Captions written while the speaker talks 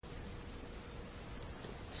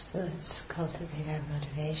So let's cultivate our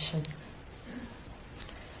motivation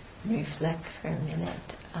and reflect for a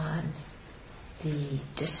minute on the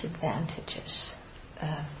disadvantages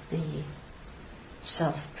of the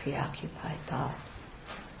self-preoccupied thought,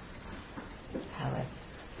 how it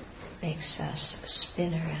makes us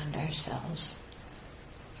spin around ourselves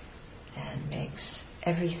and makes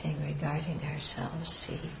everything regarding ourselves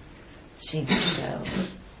seem so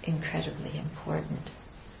incredibly important,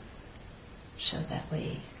 so that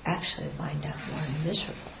we actually wind up more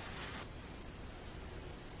miserable.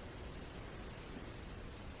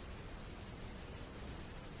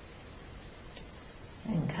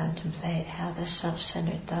 And contemplate how the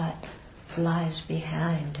self-centered thought lies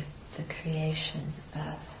behind the creation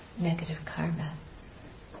of negative karma,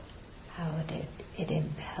 how it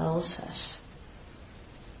impels us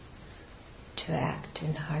to act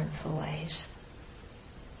in harmful ways,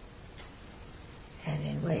 and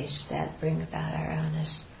in ways that bring about our own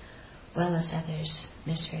as well as others'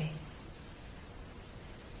 misery.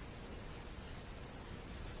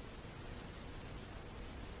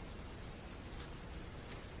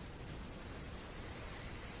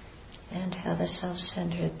 And how the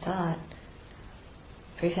self-centered thought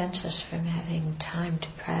prevents us from having time to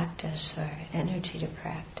practice or energy to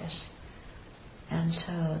practice, and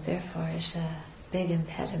so therefore is a big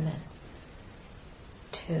impediment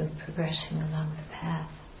to progressing along the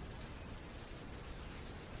path.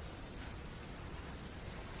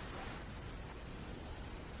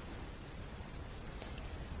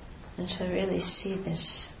 And so really see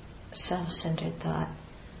this self-centered thought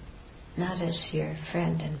not as your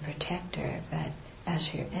friend and protector, but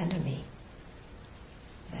as your enemy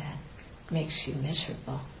that makes you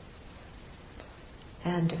miserable.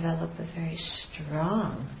 And develop a very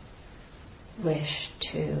strong wish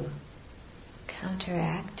to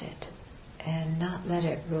counteract it and not let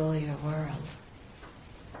it rule your world.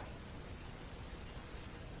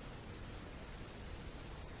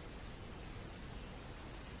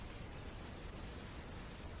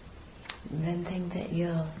 And then think that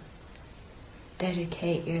you'll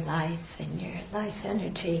dedicate your life and your life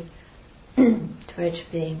energy towards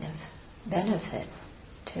being of benefit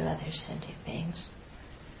to other sentient beings,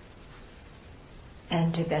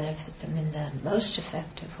 and to benefit them in the most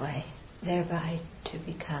effective way, thereby to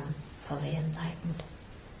become fully enlightened.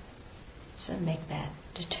 So make that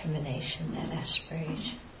determination, that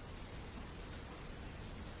aspiration.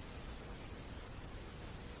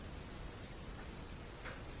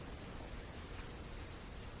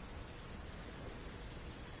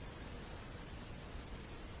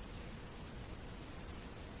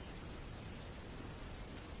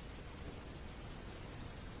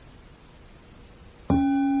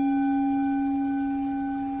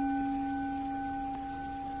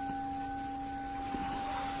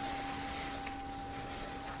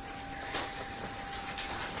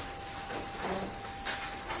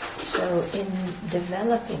 So in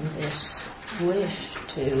developing this wish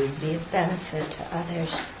to be of benefit to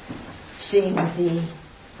others, seeing the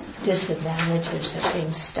disadvantages of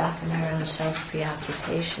being stuck in our own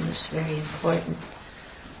self-preoccupation is very important.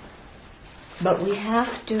 But we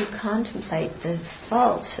have to contemplate the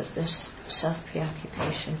faults of this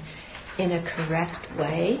self-preoccupation in a correct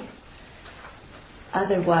way.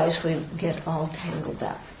 Otherwise we get all tangled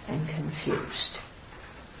up and confused.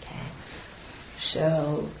 Okay.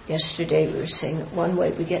 So yesterday we were saying that one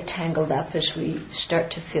way we get tangled up is we start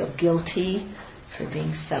to feel guilty for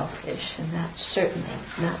being selfish, and that's certainly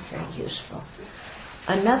not very useful.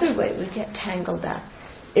 Another way we get tangled up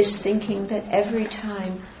is thinking that every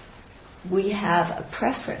time we have a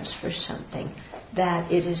preference for something,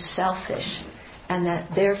 that it is selfish, and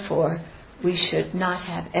that therefore we should not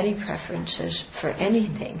have any preferences for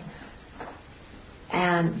anything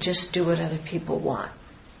and just do what other people want.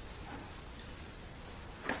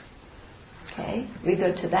 Okay, we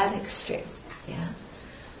go to that extreme. Yeah,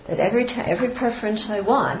 that every preference I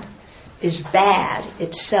want is bad.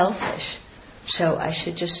 It's selfish. So I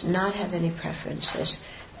should just not have any preferences,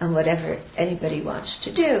 and whatever anybody wants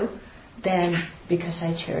to do, then because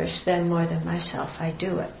I cherish them more than myself, I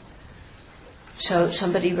do it. So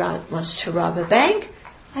somebody wants to rob a bank,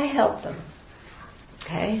 I help them.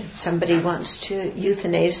 Okay, somebody wants to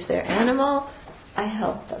euthanize their animal, I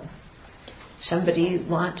help them. Somebody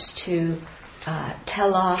wants to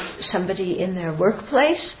tell off somebody in their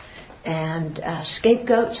workplace and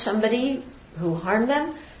scapegoat somebody who harmed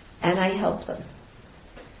them, and I help them.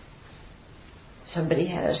 Somebody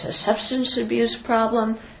has a substance abuse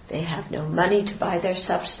problem, they have no money to buy their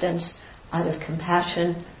substance. Out of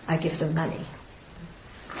compassion, I give them money.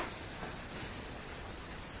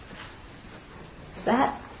 Is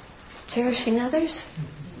that cherishing others?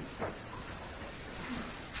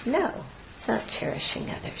 No, it's not cherishing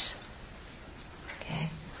others. Okay?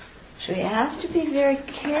 So we have to be very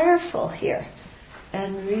careful here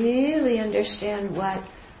and really understand what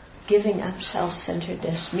giving up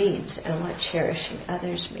self-centeredness means and what cherishing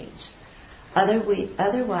others means.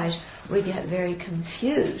 Otherwise, we get very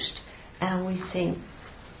confused and we think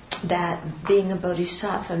that being a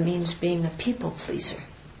bodhisattva means being a people pleaser.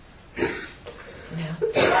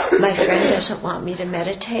 My friend doesn't want me to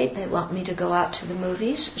meditate, they want me to go out to the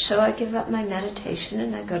movies, so I give up my meditation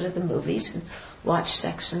and I go to the movies and watch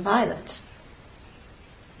sex and violence.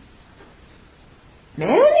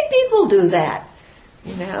 Many people do that,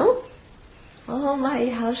 Oh, my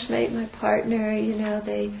housemate, my partner,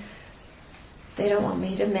 they don't want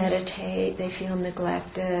me to meditate, they feel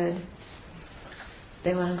neglected,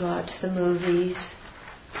 they want to go out to the movies.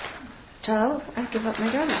 So I give up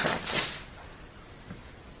my dharma practice.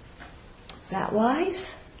 Is that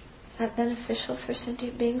wise? Is that beneficial for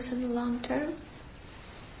sentient beings in the long term?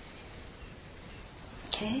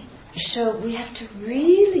 Okay? So we have to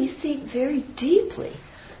really think very deeply,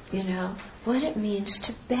 what it means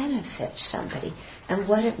to benefit somebody and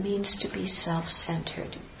what it means to be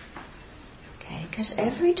self-centered. Okay? Because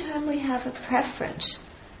every time we have a preference,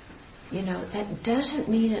 that doesn't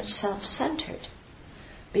mean it's self-centered.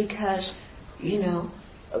 Because,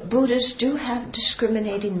 Buddhas do have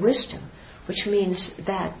discriminating wisdom, which means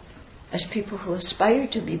that as people who aspire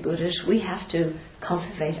to be Buddhas, we have to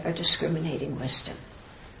cultivate our discriminating wisdom.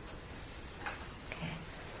 Okay.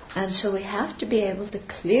 And so we have to be able to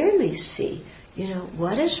clearly see,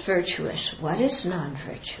 what is virtuous, what is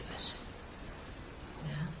non-virtuous.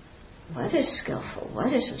 What is skillful,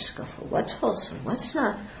 what isn't skillful, what's wholesome, what's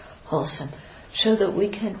not wholesome, so that we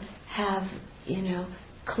can have,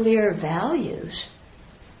 clear values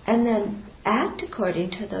and then act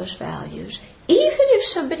according to those values, even if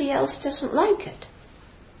somebody else doesn't like it.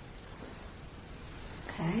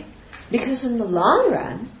 Okay? Because in the long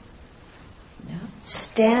run,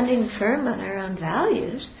 standing firm on our own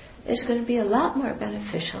values is going to be a lot more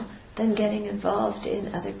beneficial than getting involved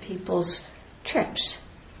in other people's trips.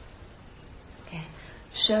 Okay?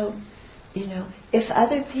 So, if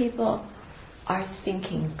other people are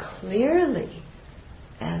thinking clearly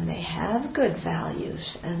and they have good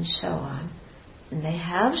values and so on, and they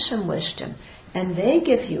have some wisdom, and they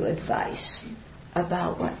give you advice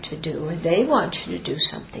about what to do, or they want you to do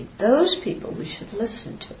something, those people we should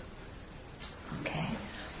listen to. Okay?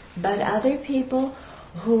 But other people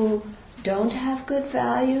who don't have good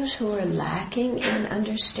values, who are lacking in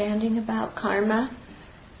understanding about karma,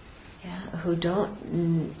 who don't,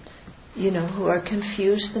 who are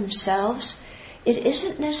confused themselves, it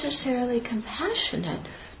isn't necessarily compassionate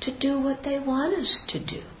to do what they want us to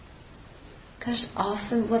do. Because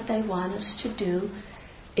often what they want us to do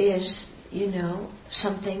is,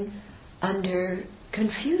 something under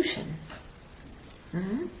confusion.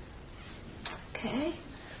 Okay?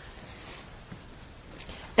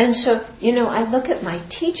 And so, I look at my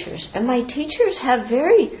teachers, and my teachers have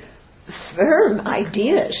very firm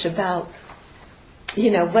ideas about,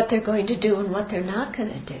 what they're going to do and what they're not going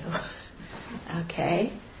to do.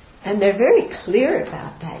 Okay? And they're very clear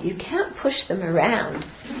about that. You can't push them around.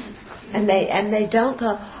 And they don't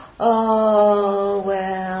go, oh,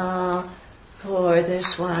 well, poor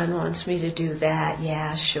this one wants me to do that.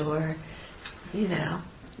 Yeah, sure.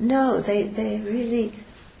 No, they really,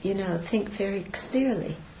 think very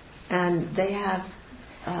clearly. And they have,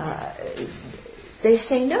 they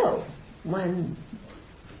say no when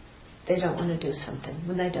they don't want to do something,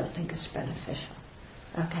 when they don't think it's beneficial.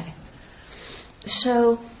 Okay.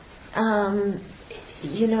 So,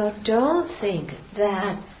 don't think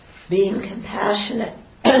that being compassionate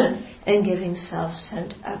and giving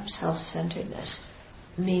self-centeredness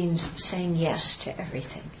means saying yes to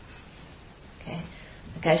everything. Okay?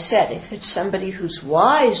 Like I said, if it's somebody who's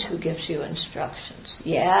wise who gives you instructions,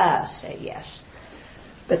 say yes.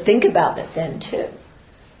 But think about it then too.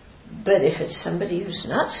 But if it's somebody who's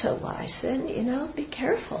not so wise, then, be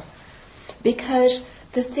careful. Because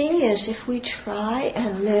the thing is, if we try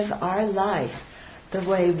and live our life the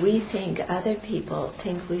way we think other people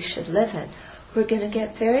think we should live it, we're going to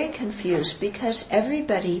get very confused because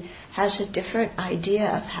everybody has a different idea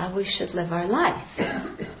of how we should live our life.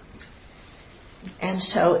 And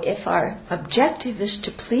so if our objective is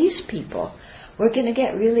to please people, we're going to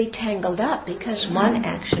get really tangled up because one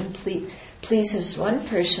action pleases one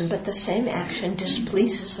person, but the same action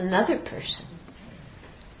displeases another person.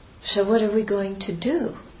 So what are we going to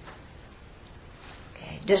do?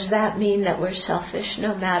 Okay. Does that mean that we're selfish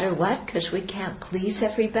no matter what because we can't please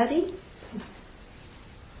everybody?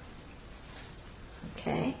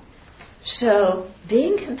 Okay. So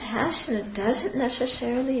being compassionate doesn't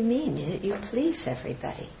necessarily mean that you please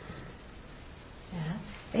everybody. Yeah?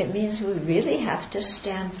 It means we really have to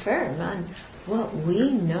stand firm on what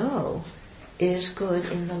we know is good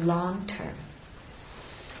in the long term.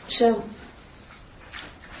 So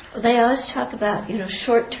they always talk about,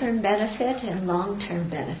 short-term benefit and long-term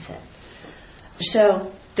benefit.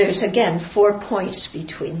 So there's, again, 4 points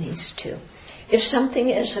between these two. If something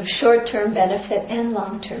is of short-term benefit and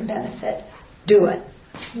long-term benefit, do it.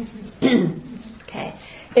 Okay.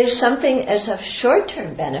 If something is of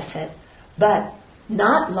short-term benefit but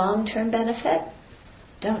not long-term benefit,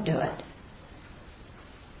 don't do it.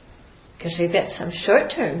 Because you get some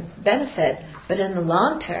short-term benefit, but in the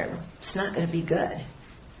long term, it's not going to be good.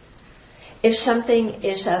 If something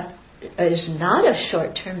is not of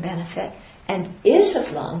short-term benefit and is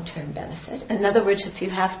of long-term benefit, in other words, if you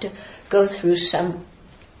have to go through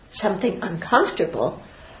something uncomfortable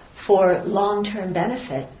for long-term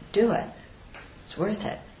benefit, do it. It's worth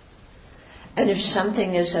it. And if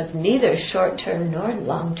something is of neither short-term nor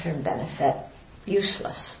long-term benefit,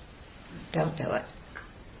 useless. Don't do it.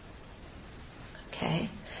 Okay?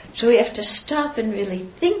 So we have to stop and really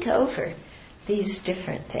think over these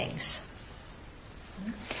different things.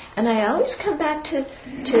 And I always come back to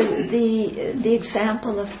the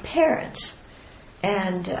example of parents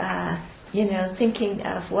and, thinking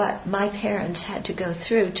of what my parents had to go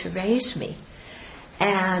through to raise me.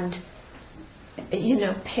 And,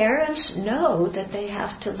 parents know that they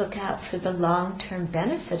have to look out for the long-term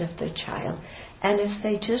benefit of their child. And if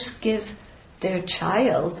they just give their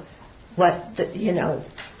child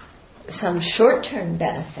some short-term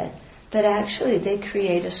benefit, that actually they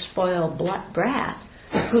create a spoiled brat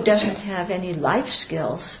who doesn't have any life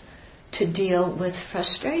skills to deal with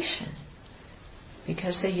frustration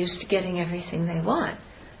because they're used to getting everything they want.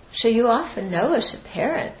 So you often know as a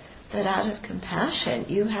parent that out of compassion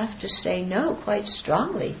you have to say no quite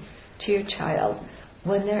strongly to your child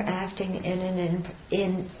when they're acting in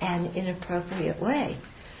an inappropriate way.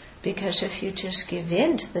 Because if you just give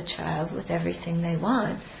in to the child with everything they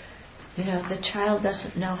want, the child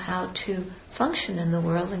doesn't know how to function in the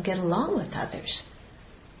world and get along with others.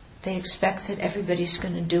 They expect that everybody's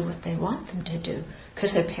going to do what they want them to do,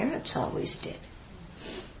 because their parents always did.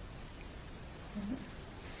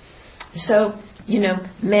 So,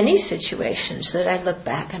 many situations that I look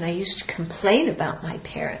back, and I used to complain about my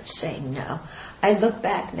parents saying no. I look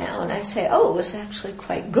back now and I say, it was actually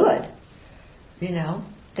quite good.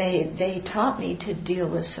 They taught me to deal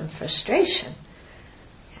with some frustration.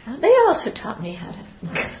 They also taught me how to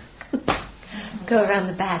go around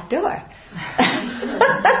the back door.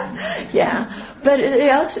 Yeah, but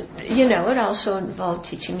it also involved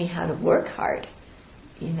teaching me how to work hard,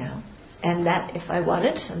 and that if I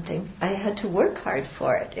wanted something, I had to work hard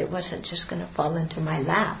for it. It wasn't just going to fall into my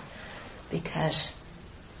lap because,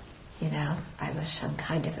 I was some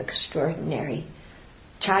kind of extraordinary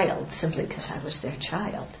child simply because I was their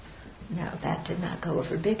child. No, that did not go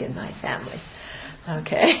over big in my family.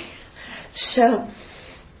 Okay? So,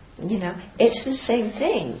 it's the same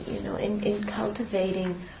thing, in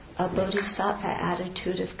cultivating a bodhisattva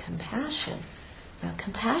attitude of compassion. Now,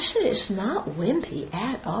 compassion is not wimpy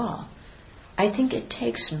at all. I think it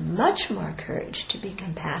takes much more courage to be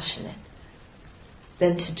compassionate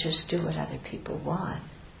than to just do what other people want.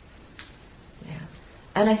 Yeah.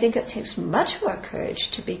 And I think it takes much more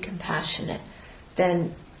courage to be compassionate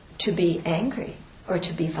than to be angry or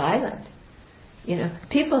to be violent.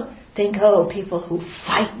 People think, people who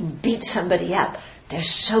fight and beat somebody up, they're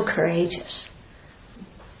so courageous.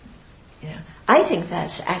 I think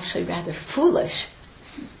that's actually rather foolish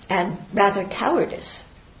and rather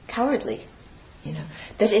cowardly.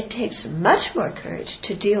 That it takes much more courage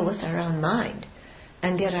to deal with our own mind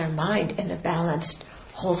and get our mind in a balanced,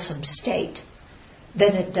 wholesome state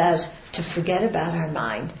than it does to forget about our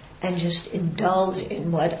mind and just indulge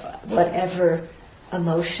in whatever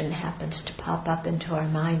emotion happens to pop up into our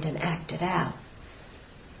mind and act it out.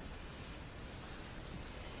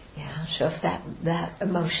 Yeah, so if that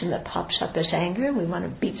emotion that pops up is anger and we want to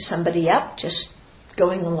beat somebody up, just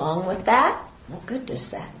going along with that, what good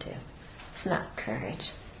does that do? It's not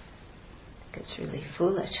courage. It's really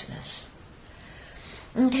foolishness.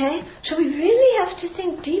 Okay? So we really have to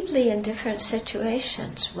think deeply in different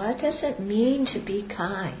situations. What does it mean to be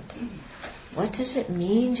kind? What does it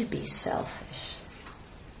mean to be selfish?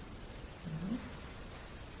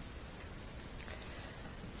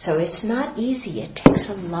 So it's not easy. It takes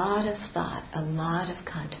a lot of thought, a lot of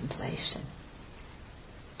contemplation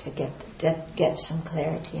to get some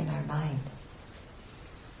clarity in our mind.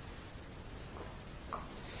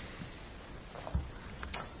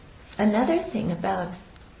 another thing about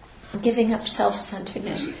giving up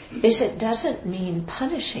self-centeredness is it doesn't mean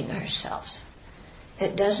punishing ourselves.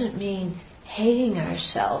 It doesn't mean hating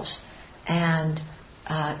ourselves and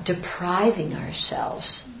depriving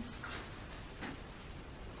ourselves.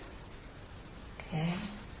 Okay?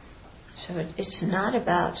 So it's not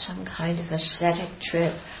about some kind of ascetic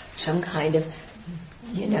trip, some kind of,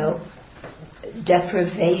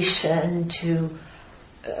 deprivation to,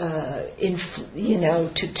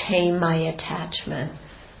 to tame my attachment.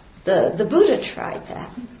 The Buddha tried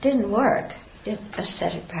that. It didn't work. Did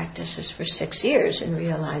ascetic practices for 6 years and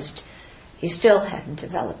realized he still hadn't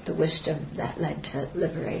developed the wisdom that led to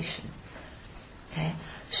liberation. Okay?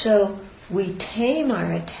 So we tame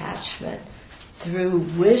our attachment through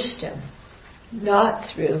wisdom, not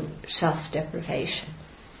through self-deprivation.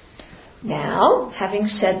 Now, having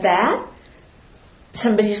said that,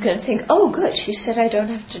 somebody's going to think, oh good, she said I don't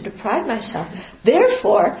have to deprive myself.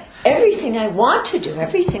 Therefore, everything I want to do,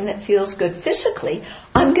 everything that feels good physically,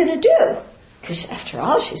 I'm going to do. Because after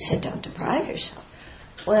all, she said don't deprive yourself.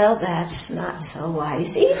 Well, that's not so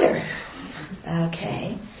wise either.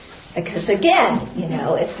 Okay? Because again,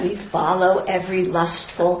 if we follow every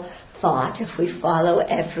lustful thought, if we follow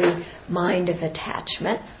every mind of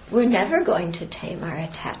attachment, we're never going to tame our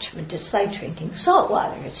attachment. It's like drinking salt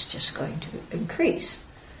water. It's just going to increase.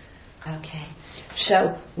 Okay?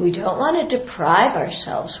 So we don't want to deprive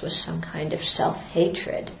ourselves with some kind of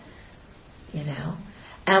self-hatred,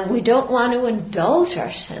 And we don't want to indulge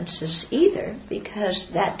our senses either, because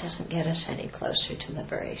that doesn't get us any closer to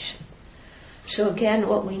liberation. So again,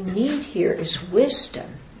 what we need here is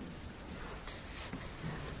wisdom,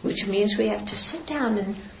 which means we have to sit down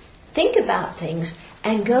and think about things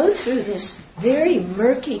and go through this very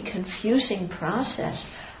murky, confusing process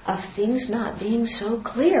of things not being so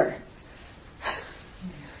clear.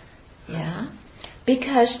 Yeah?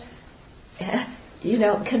 Because,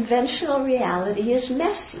 conventional reality is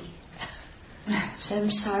messy.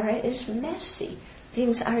 Samsara is messy.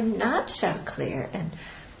 Things are not so clear and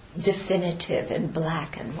definitive and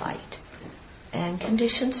black and white. And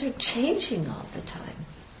conditions are changing all the time.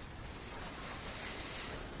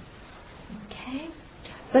 Okay?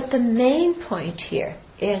 But the main point here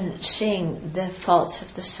in seeing the faults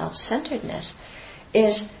of the self-centeredness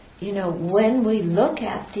is, when we look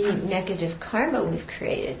at the negative karma we've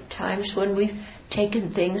created, times when we've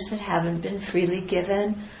taken things that haven't been freely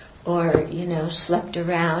given, or, slept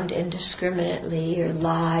around indiscriminately, or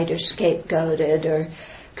lied, or scapegoated, or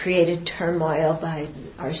created turmoil by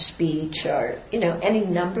our speech, or, any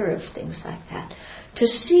number of things like that, to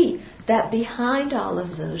see that behind all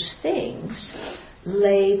of those things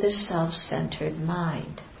lay the self-centered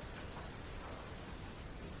mind.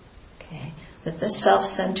 Okay? That the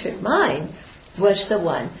self-centered mind was the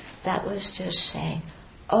one that was just saying,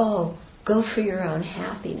 oh, go for your own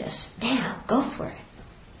happiness. Now, go for it.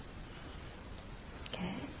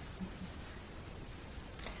 Okay?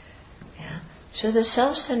 Yeah. So the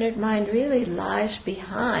self-centered mind really lies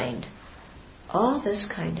behind all this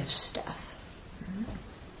kind of stuff.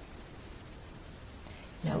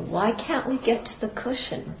 Why can't we get to the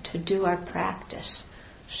cushion to do our practice?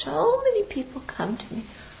 So many people come to me,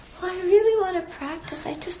 I really want to practice,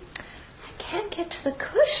 I can't get to the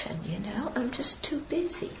cushion, I'm just too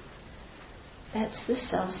busy. That's the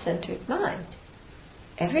self-centered mind.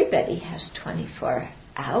 Everybody has 24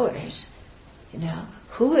 hours,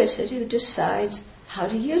 Who is it who decides how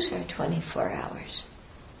to use our 24 hours?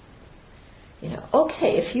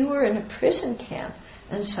 Okay, if you were in a prison camp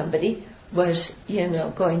and somebody was,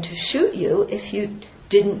 going to shoot you if you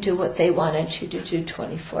didn't do what they wanted you to do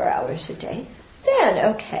 24 hours a day,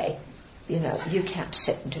 then, okay, you can't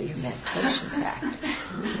sit and do your meditation practice.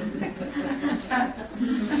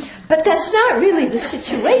 But that's not really the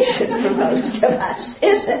situation for most of us,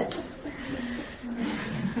 is it?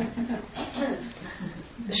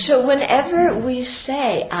 So whenever we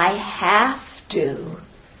say, I have to,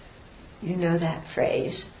 that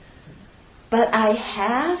phrase, but I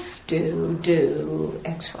have to do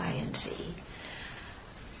X, Y, and Z,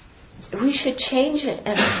 we should change it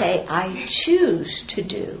and say, I choose to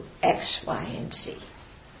do X, Y, and Z.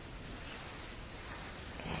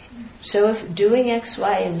 Okay. So if doing X,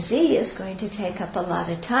 Y, and Z is going to take up a lot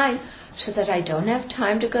of time, so that I don't have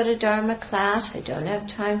time to go to Dharma class, I don't have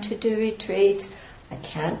time to do retreats, I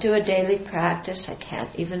can't do a daily practice, I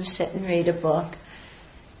can't even sit and read a book,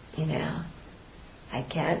 I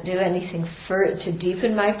can't do anything to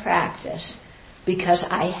deepen my practice, because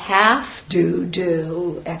I have to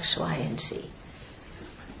do X, Y, and Z.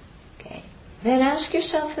 Okay. Then ask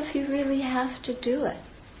yourself if you really have to do it.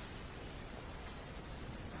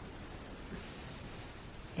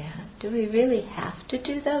 Yeah. Do we really have to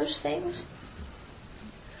do those things?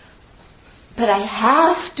 But I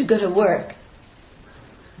have to go to work.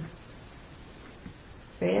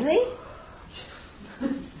 Really?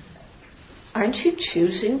 Aren't you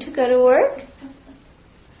choosing to go to work?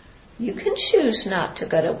 You can choose not to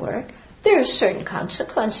go to work. There are certain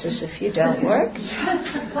consequences if you don't work.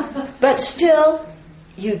 But still,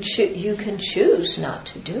 you can choose not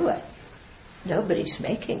to do it. Nobody's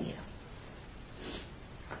making you.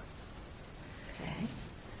 Okay?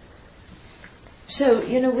 So,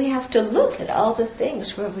 we have to look at all the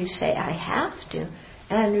things where we say, I have to,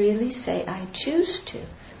 and really say, I choose to.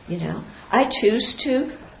 I choose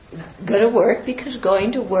to go to work because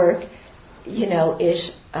going to work,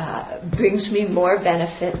 is brings me more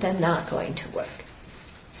benefit than not going to work.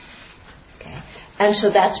 Okay? And so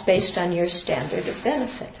that's based on your standard of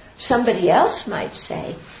benefit. Somebody else might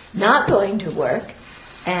say, not going to work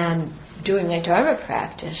and doing a Dharma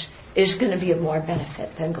practice is going to be of more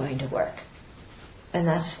benefit than going to work. And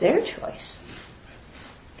that's their choice.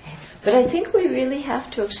 Okay? But I think we really have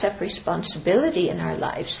to accept responsibility in our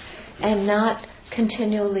lives and not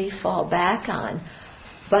continually fall back on,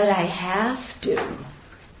 but I have to.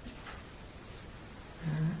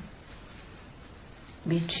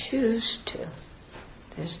 We choose to.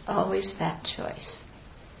 There's always that choice.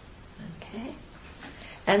 Okay?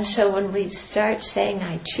 And so when we start saying,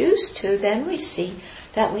 I choose to, then we see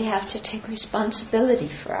that we have to take responsibility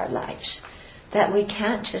for our lives. That we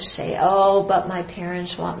can't just say, oh, but my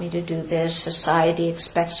parents want me to do this, society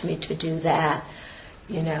expects me to do that.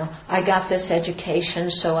 I got this education,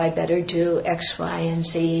 so I better do X, Y, and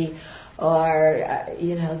Z, or,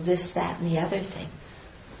 this, that, and the other thing.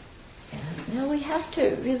 No, we have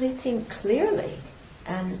to really think clearly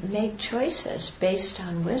and make choices based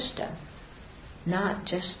on wisdom, not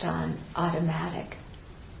just on automatic.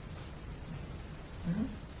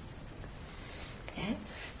 Okay?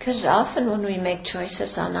 Because often when we make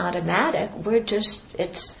choices on automatic,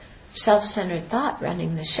 it's self-centered thought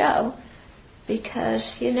running the show.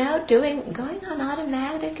 Because, going on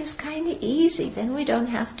automatic is kind of easy. Then we don't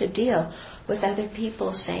have to deal with other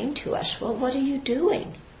people saying to us, well, what are you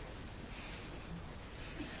doing?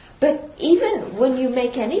 But even when you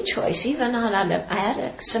make any choice, even on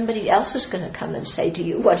automatic, somebody else is going to come and say to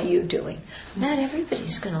you, what are you doing? Not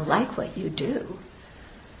everybody's going to like what you do.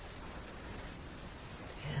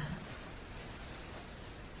 Yeah.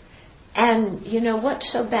 And, what's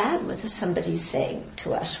so bad with somebody saying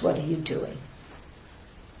to us, what are you doing?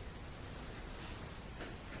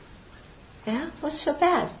 Yeah, what's so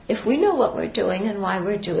bad? If we know what we're doing and why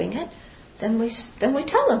we're doing it, then we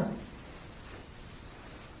tell them.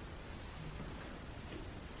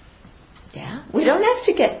 Yeah, we don't have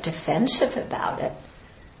to get defensive about it.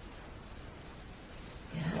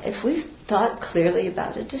 Yeah, if we've thought clearly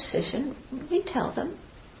about a decision, we tell them.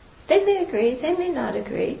 They may agree, they may not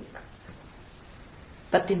agree.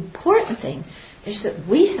 But the important thing is that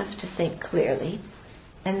we have to think clearly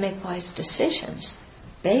and make wise decisions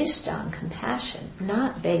based on compassion,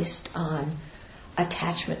 not based on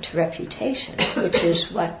attachment to reputation, which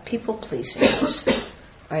is what people-pleasing is,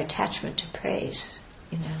 or attachment to praise.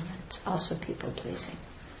 It's also people-pleasing.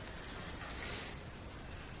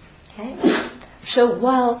 Okay? So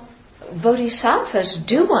while bodhisattvas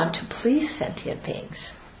do want to please sentient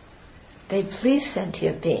beings, they please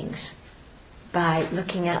sentient beings by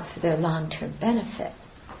looking out for their long-term benefit,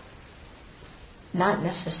 not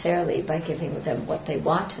necessarily by giving them what they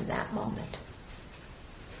want in that moment.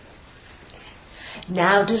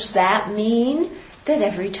 Now, does that mean that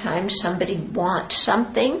every time somebody wants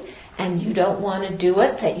something and you don't want to do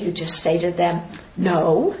it, that you just say to them,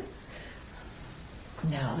 no?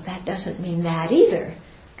 No, that doesn't mean that either,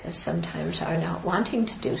 because sometimes our not wanting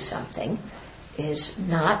to do something is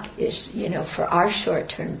for our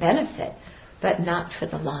short-term benefit, but not for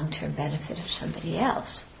the long-term benefit of somebody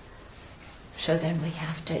else. So then we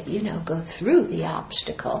have to, go through the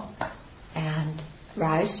obstacle and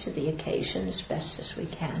rise to the occasion as best as we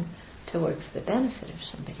can to work for the benefit of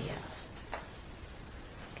somebody else.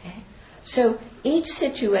 Okay? So each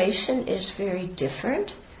situation is very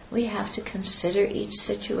different. We have to consider each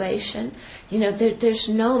situation. There's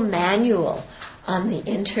no manual on the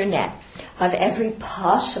internet of every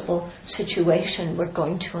possible situation we're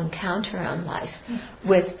going to encounter on life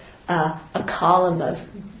with a column of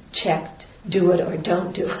checked, do it or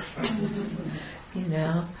don't do it.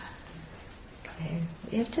 Okay.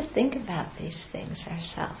 We have to think about these things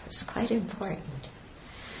ourselves. It's quite important.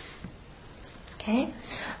 Okay?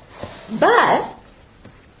 But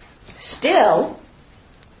still,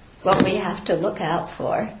 what we have to look out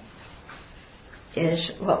for is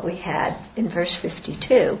what we had in verse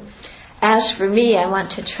 52. As for me, I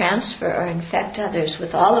want to transfer or infect others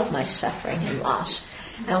with all of my suffering and loss,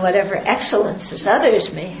 and whatever excellences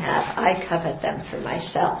others may have, I covet them for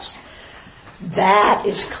myself. That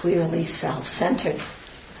is clearly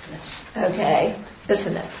self-centeredness, okay?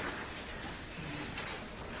 Isn't it?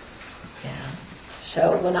 Yeah.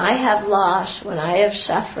 So when I have loss, when I have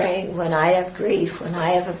suffering, when I have grief, when I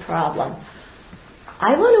have a problem,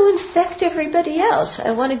 I want to infect everybody else.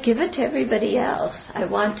 I want to give it to everybody else. I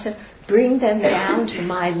want to bring them down to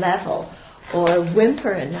my level or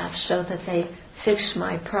whimper enough so that they fix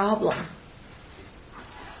my problem.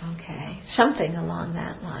 Okay, something along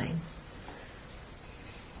that line.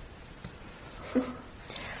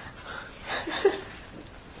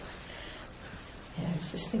 I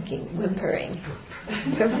was just thinking, whimpering.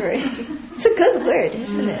 Whimpering. It's a good word,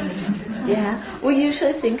 isn't it? Yeah. We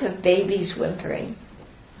usually think of babies whimpering.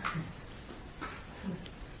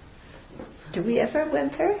 Do we ever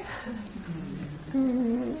whimper?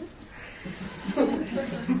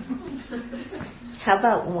 How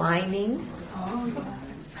about whining?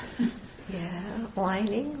 Yeah,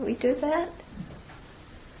 whining. We do that.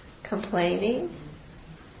 Complaining.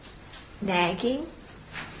 Nagging.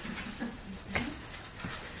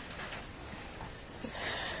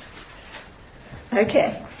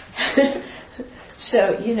 Okay.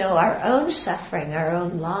 So, our own suffering, our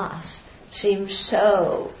own loss seems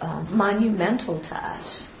so monumental to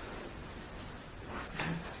us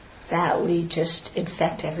that we just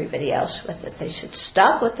infect everybody else with it. They should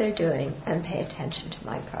stop what they're doing and pay attention to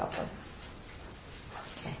my problem.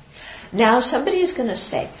 Okay. Now, somebody is going to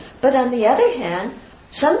say, but on the other hand,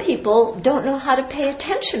 some people don't know how to pay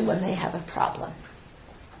attention when they have a problem.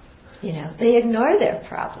 They ignore their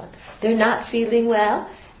problem. They're not feeling well,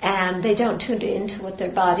 and they don't tune into what their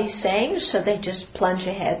body's saying, so they just plunge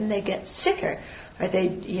ahead and they get sicker. Or they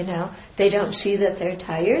don't see that they're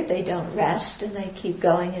tired, they don't rest, and they keep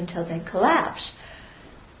going until they collapse.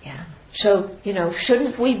 Yeah. So,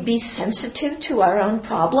 shouldn't we be sensitive to our own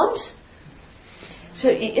problems? So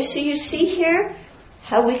you see here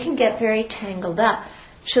how we can get very tangled up.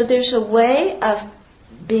 So there's a way of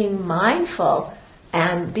being mindful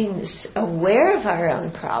and being aware of our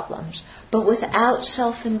own problems, but without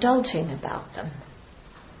self-indulging about them.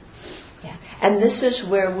 Yeah. And this is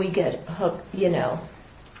where we get hooked,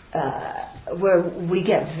 where we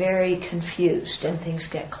get very confused and things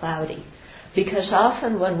get cloudy. Because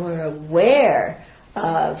often when we're aware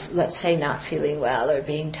of, let's say, not feeling well or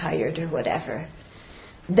being tired or whatever,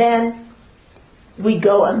 then we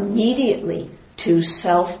go immediately to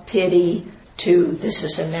self-pity, to this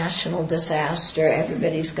is a national disaster,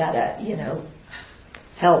 everybody's got to,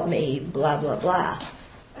 help me, blah, blah, blah.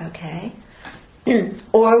 Okay?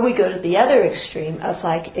 Or we go to the other extreme of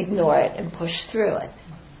ignore it and push through it.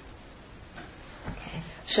 Okay?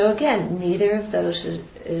 So again, neither of those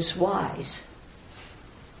is wise.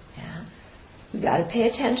 Yeah? We got to pay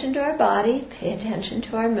attention to our body, pay attention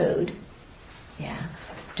to our mood. Yeah?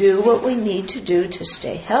 Do what we need to do to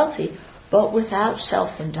stay healthy, but without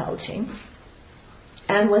self-indulging.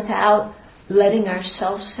 And without letting our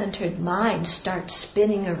self-centered mind start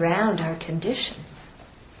spinning around our condition.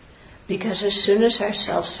 Because as soon as our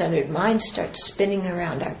self-centered mind starts spinning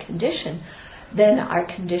around our condition, then our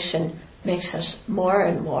condition makes us more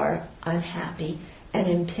and more unhappy and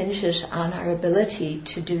impinges on our ability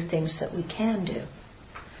to do things that we can do.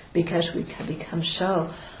 Because we can become so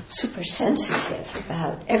super sensitive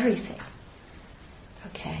about everything.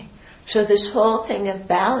 Okay? So this whole thing of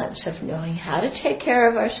balance, of knowing how to take care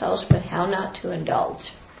of ourselves, but how not to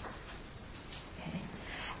indulge. Okay?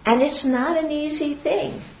 And it's not an easy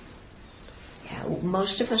thing. Yeah,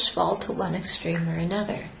 most of us fall to one extreme or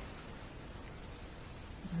another.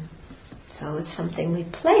 So it's something we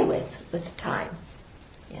play with time.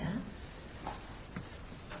 Yeah?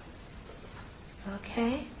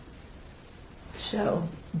 Okay? So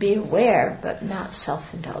be aware, but not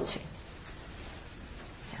self-indulging.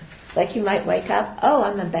 It's like you might wake up,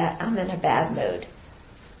 I'm in a bad mood.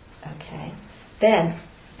 Okay. Then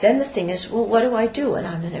the thing is, well, what do I do when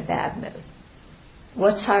I'm in a bad mood?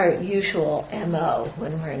 What's our usual MO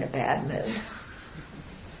when we're in a bad mood?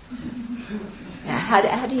 Now,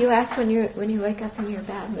 how do you act when you wake up in your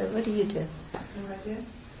bad mood? What do you do? What do I do?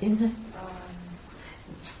 In the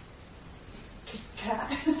kick the cat,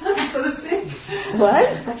 so to speak. What?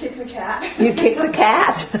 I kick the cat. You kick the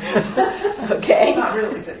cat. Okay. Not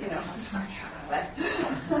really, but I'm just like, way.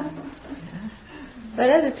 What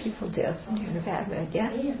other people do when you're in a bad mood? Yeah?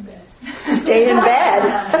 Stay in bed. Stay in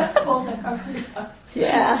bed. Pull the covers up.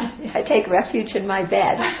 Yeah. I take refuge in my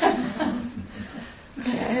bed.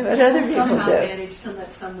 Okay. Okay, what other people Somehow do? manage to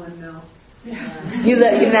let someone know. You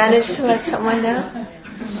manage to let someone know?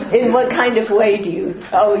 In what kind of way do you?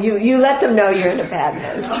 Oh, you let them know you're in a bad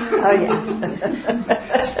mood. Oh,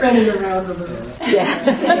 yeah. Spread it around a little.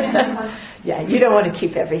 Yeah. Yeah, you don't want to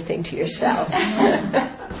keep everything to yourself. I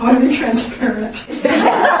want to be transparent.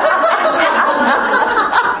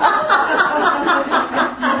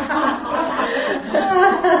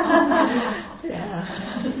 Yeah.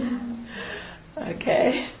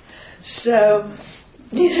 Okay. So,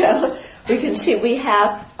 we can see we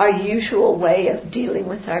have our usual way of dealing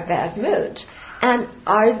with our bad moods. And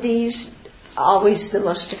are these always the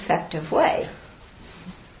most effective way?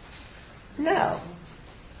 No.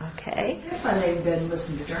 Okay. If I lay in bed and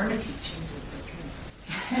listen to Dharma teachings, it's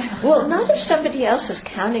okay. Well, not if somebody else is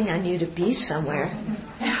counting on you to be somewhere.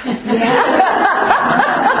 Yeah.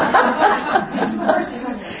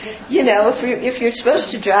 If you're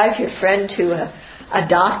supposed to drive your friend to a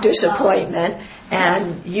doctor's appointment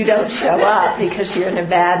and you don't show up because you're in a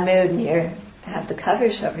bad mood and you have the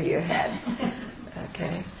covers over your head.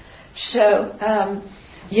 Okay. So,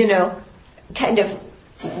 kind of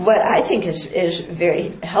what I think is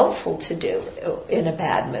very helpful to do in a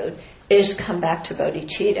bad mood is come back to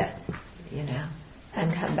bodhicitta,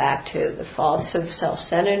 and come back to the faults of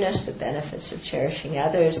self-centeredness, the benefits of cherishing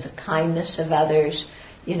others, the kindness of others.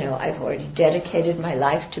 I've already dedicated my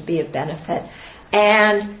life to be a benefit.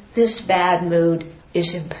 And this bad mood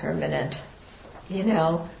is impermanent.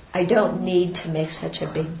 I don't need to make such a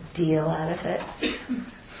big deal out of it.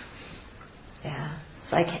 Yeah.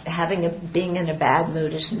 It's like being in a bad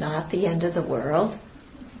mood is not the end of the world.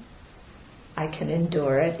 I can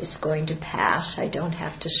endure it. It's going to pass. I don't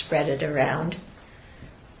have to spread it around.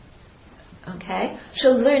 Okay?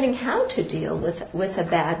 So learning how to deal with a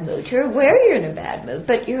bad mood. You're aware you're in a bad mood,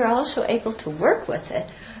 but you're also able to work with it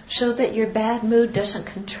so that your bad mood doesn't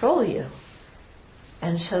control you.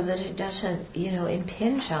 And so that it doesn't,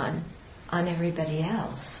 impinge on everybody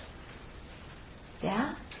else.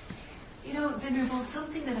 Yeah? Venerable,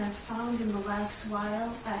 something that I've found in the last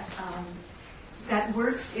while that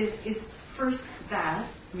works is first that,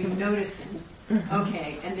 noticing,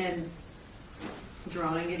 okay, and then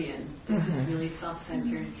drawing it in. This is really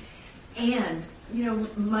self-centered. And,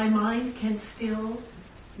 my mind can still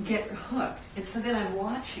get hooked. And so then I'm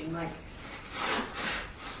watching, like,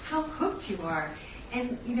 how hooked you are.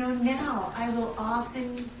 And, now I will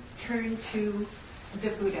often turn to the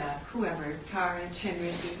Buddha, whoever, Tara,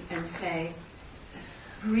 Chenrezig, and say,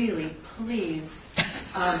 really, please,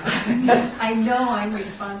 I know I'm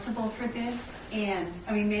responsible for this, and,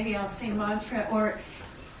 maybe I'll say mantra, or,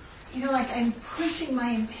 I'm pushing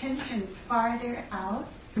my intention farther out,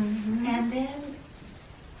 and then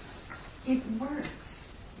it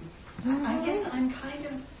works. I guess I'm kind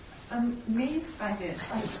of amazed by this,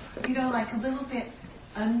 like a little bit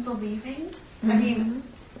unbelieving.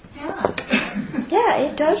 Yeah. Yeah,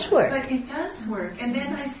 it does work. But it does work. And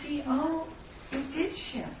then I see, it did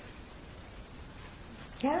shift.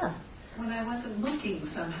 Yeah. When I wasn't looking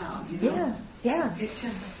somehow, Yeah. It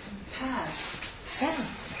just passed. Yeah.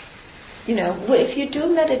 If you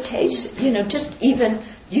do meditation, just even,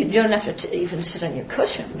 you don't have to even sit on your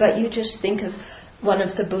cushion, but you just think of one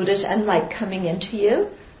of the Buddhas and like coming into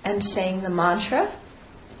you and saying the mantra,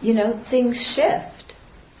 things shift.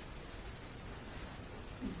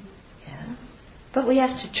 But we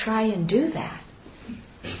have to try and do that.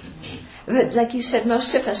 But like you said,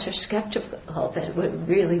 most of us are skeptical that it would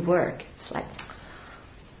really work. It's like...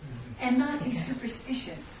 And not be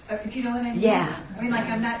superstitious. Do you know what I mean? Yeah. I'm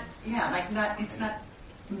not, it's not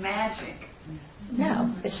magic.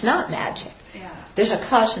 No, it's not magic. Yeah. There's a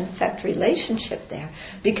cause and effect relationship there.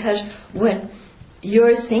 Because when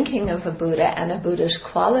you're thinking of a Buddha and a Buddha's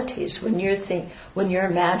qualities, when you're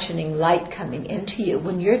imagining light coming into you,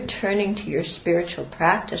 when you're turning to your spiritual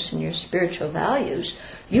practice and your spiritual values,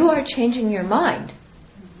 you are changing your mind.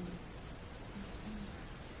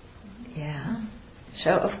 Yeah.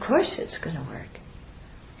 So of course it's going to work.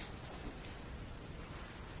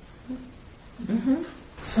 Mm-hmm.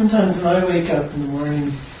 Sometimes when I wake up in the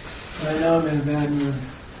morning and I know I'm in a bad mood,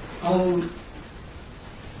 I'll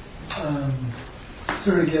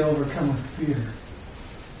sort of get overcome with fear.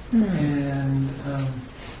 And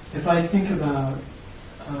if I think about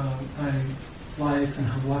my life and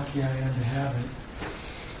how lucky I am to have it,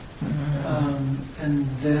 and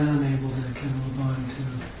then I'm able to kind of move on to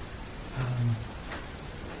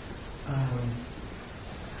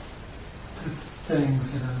the things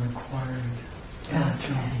that I'm required,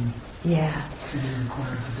 chosen to be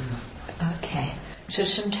required to do. Okay. So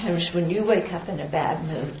sometimes when you wake up in a bad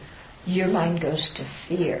mood, your mind goes to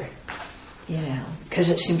fear. because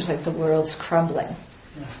it seems like the world's crumbling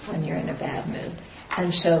when you're in a bad mood.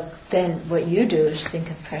 And so then what you do is think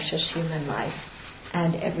of precious human life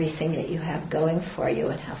and everything that you have going for you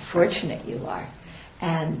and how fortunate you are.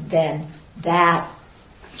 And then that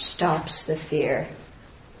stops the fear.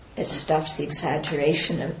 It stops the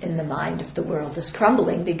exaggeration in the mind of the world is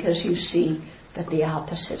crumbling, because you see that the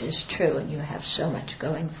opposite is true and you have so much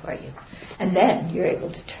going for you. And then you're able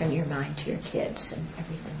to turn your mind to your kids and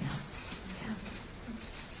everything else.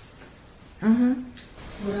 Yeah. Mm-hmm.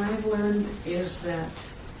 What I've learned is that,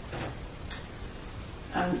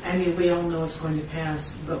 we all know it's going to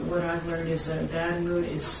pass, but what I've learned is that a bad mood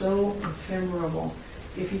is so ephemeral.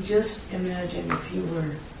 If you just imagine if you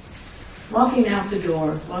were walking out the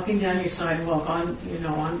door, walking down your sidewalk on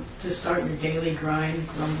to start your daily grind,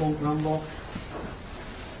 grumble,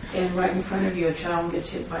 and right in front of you a child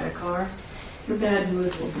gets hit by a car, your bad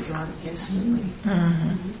mood will be gone instantly.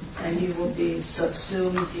 Mm-hmm. And you will be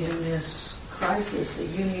subsumed in this crisis that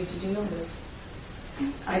you need to deal with.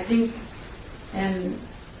 I think, and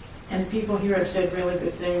people here have said really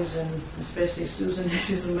good things, and especially Susan,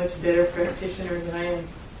 she's a much better practitioner than I am.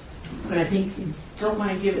 But I think you don't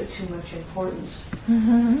want to give it too much importance.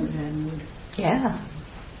 Mm-hmm. To bad mood.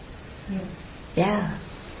 Yeah.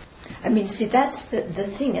 See, that's the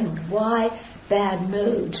thing, and why bad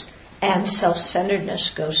moods and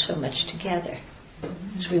self-centeredness go so much together.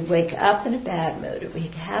 Because we wake up in a bad mood, or we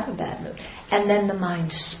have a bad mood, and then the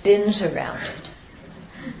mind spins around it.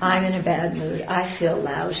 I'm in a bad mood. I feel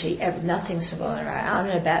lousy. Nothing's going right. I'm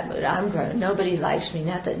in a bad mood. I'm grown. Nobody likes me.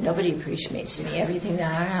 Nobody appreciates me. Everything.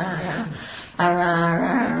 And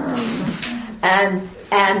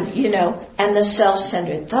the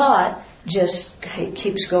self-centered thought just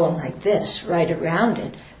keeps going like this, right around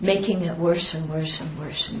it, making it worse and worse and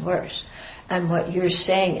worse and worse. And what you're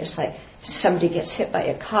saying is like, somebody gets hit by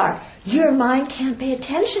a car, your mind can't pay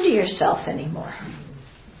attention to yourself anymore.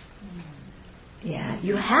 Yeah,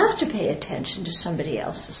 you have to pay attention to somebody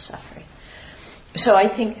else's suffering. So I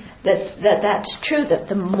think that's true, that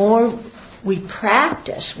the more we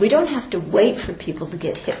practice, we don't have to wait for people to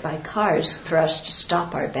get hit by cars for us to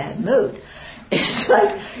stop our bad mood. It's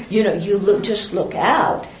like, you just look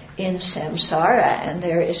out in samsara, and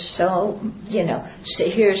there is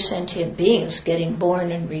here's sentient beings getting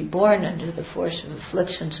born and reborn under the force of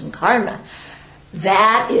afflictions and karma.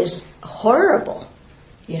 That is horrible.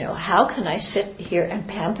 How can I sit here and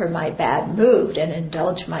pamper my bad mood and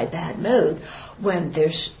indulge my bad mood when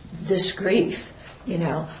there's this grief?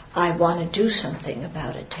 I want to do something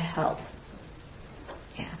about it to help.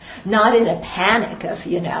 Yeah. Not in a panic of,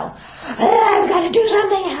 I've got to do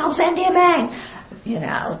something, help Cynthia Bang.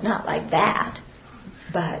 Not like that.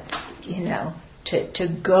 But, to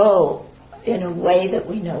go in a way that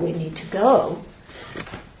we know we need to go,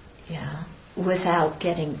 without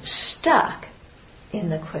getting stuck in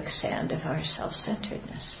the quicksand of our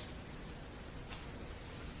self-centeredness.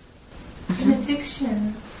 In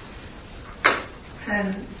addiction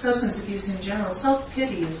and substance abuse in general,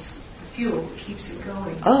 self-pity is the fuel that keeps it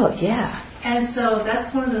going. Oh, yeah. And so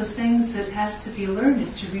that's one of those things that has to be learned,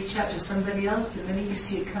 is to reach out to somebody else the minute you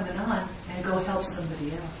see it coming on and go help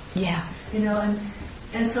somebody else. Yeah.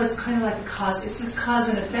 And so it's kind of like it's this cause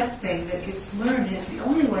and effect thing that gets learned, and it's the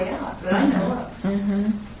only way out that I know of.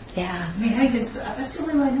 Mm-hmm. Yeah. That's the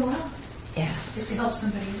only way I know out. Yeah. Is to help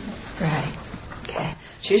somebody else. Right. Okay.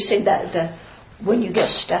 So you say that when you get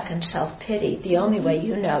stuck in self-pity, the only way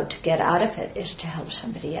you know to get out of it is to help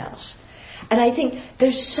somebody else. And I think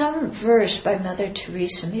there's some verse by Mother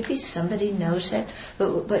Teresa, maybe somebody knows it,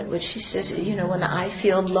 but what she says, when I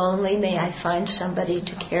feel lonely, may I find somebody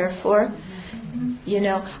to care for.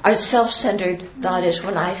 Our self-centered thought is,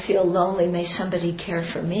 when I feel lonely, may somebody care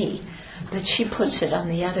for me. But she puts it on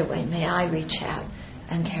the other way, may I reach out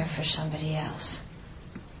and care for somebody else.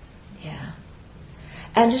 Yeah.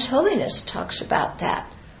 And His Holiness talks about that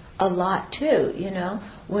a lot too,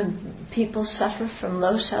 when people suffer from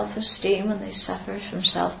low self-esteem, when they suffer from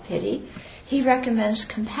self-pity, he recommends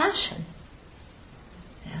compassion.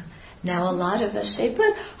 Yeah. Now a lot of us say,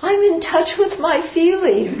 but I'm in touch with my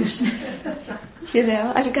feelings.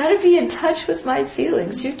 I've got to be in touch with my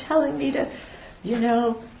feelings. You're telling me to,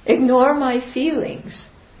 ignore my feelings.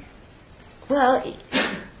 Well,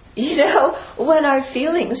 when our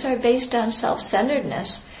feelings are based on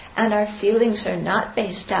self-centeredness, and our feelings are not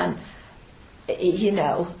based on,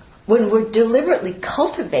 when we're deliberately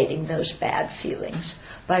cultivating those bad feelings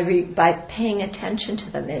by paying attention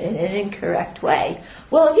to them in an incorrect way,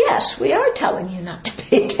 well, yes, we are telling you not to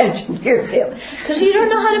pay attention to your feelings, because you don't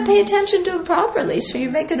know how to pay attention to them properly, so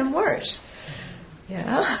you're making them worse.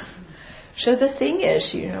 Yeah. So the thing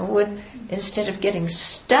is, instead of getting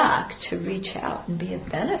stuck, to reach out and be of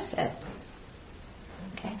benefit.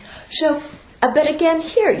 Okay. So, but again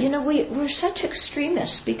here, we're such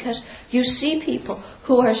extremists because you see people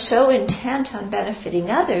who are so intent on benefiting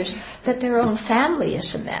others that their own family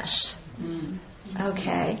is a mess.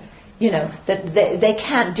 Okay. That they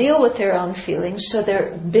can't deal with their own feelings, so they're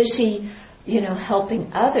busy,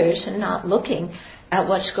 helping others and not looking at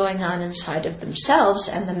what's going on inside of themselves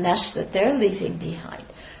and the mess that they're leaving behind.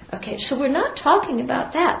 Okay, so we're not talking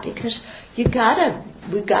about that because we've got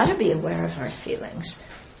to be aware of our feelings.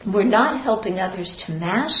 We're not helping others to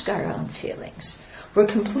mask our own feelings. We're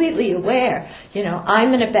completely aware,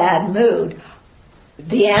 I'm in a bad mood.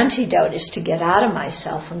 The antidote is to get out of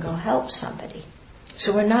myself and go help somebody.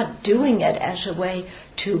 So we're not doing it as a way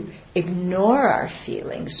to ignore our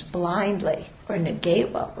feelings blindly or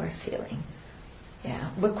negate what we're feeling.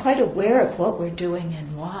 Yeah, we're quite aware of what we're doing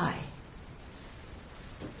and why.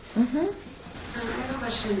 I have a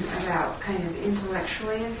question about kind of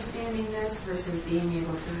intellectually understanding this versus being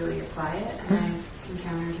able to really apply it. And I've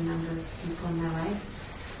encountered a number of people in my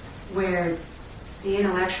life where they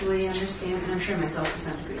intellectually understand, and I'm sure myself to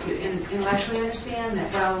some degree too, intellectually understand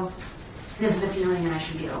that, well, this is a feeling and I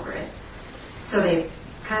should get over it. So they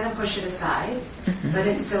kind of push it aside, but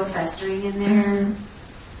it's still festering in there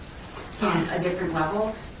on a different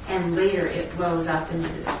level, and later it blows up into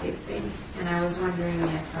this big thing. And I was wondering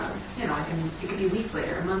if, it could be weeks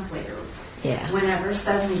later, a month later, whenever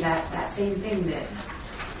suddenly that same thing that,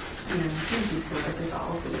 you think you sort of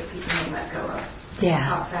dissolved, or that people may let go of,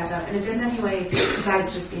 pops back up. And if there's any way,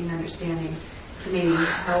 besides just being understanding, to maybe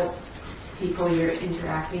help people you're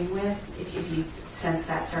interacting with, if you sense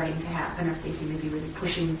that starting to happen, or if they seem to be really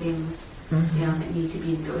pushing things that need to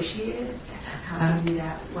be negotiated, how to do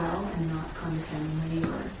that well and not condescendingly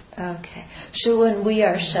or... Okay. So when we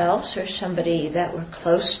ourselves or somebody that we're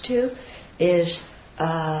close to is,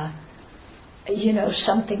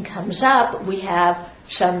 something comes up, we have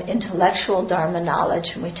some intellectual Dharma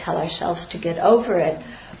knowledge and we tell ourselves to get over it,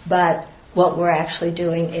 but what we're actually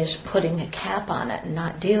doing is putting a cap on it and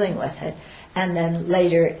not dealing with it, and then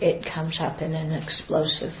later it comes up in an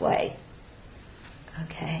explosive way.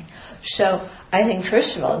 Okay? So I think,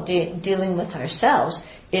 first of all, dealing with ourselves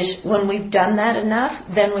is when we've done that enough,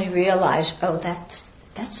 then we realize,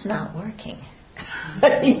 that's not working.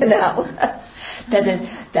 That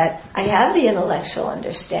I have the intellectual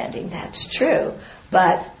understanding, that's true,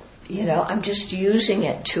 but, I'm just using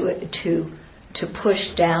it to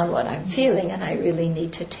push down what I'm feeling, and I really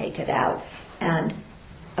need to take it out and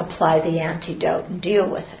apply the antidote and deal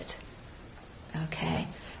with it. Okay?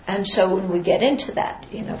 And so when we get into that,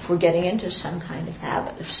 if we're getting into some kind of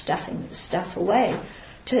habit of stuffing the stuff away,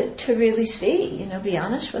 to really see, be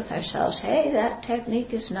honest with ourselves, hey, that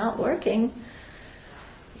technique is not working.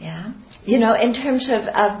 Yeah. In terms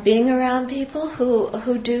of being around people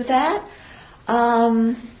who do that,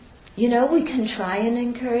 we can try and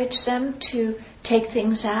encourage them to take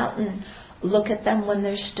things out and look at them when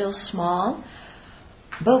they're still small,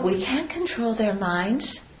 but we can't control their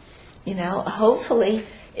minds. Hopefully,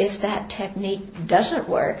 if that technique doesn't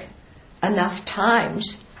work enough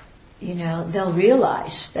times, they'll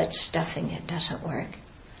realize that stuffing it doesn't work.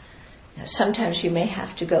 Sometimes you may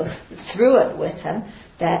have to go through it with them,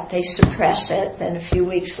 that they suppress it, then a few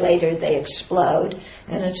weeks later they explode,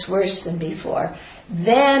 and it's worse than before.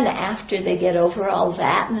 Then, after they get over all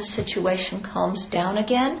that and the situation calms down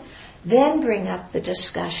again, then bring up the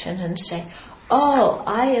discussion and say,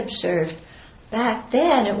 I observed back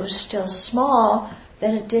then it was still small,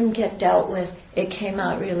 then it didn't get dealt with, it came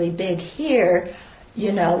out really big here,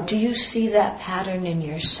 do you see that pattern in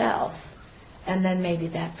yourself? And then maybe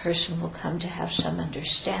that person will come to have some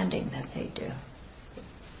understanding that they do.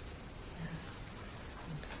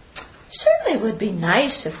 Certainly it would be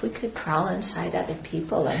nice if we could crawl inside other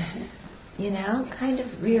people and, kind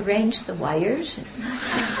of rearrange the wires.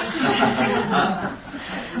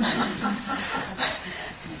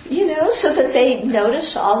 So that they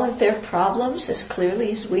notice all of their problems as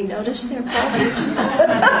clearly as we notice their problems.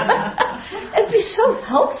 It'd be so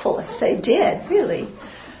helpful if they did, really.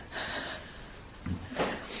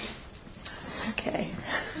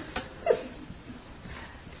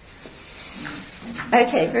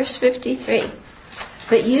 Okay, verse 53.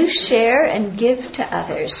 But you share and give to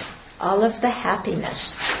others all of the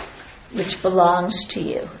happiness which belongs to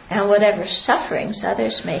you, and whatever sufferings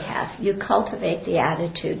others may have, you cultivate the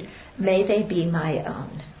attitude, may they be my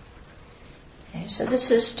own. Okay, so this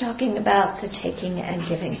is talking about the taking and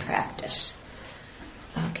giving practice.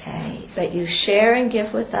 Okay, but you share and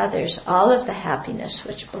give with others all of the happiness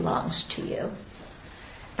which belongs to you.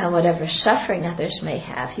 And whatever suffering others may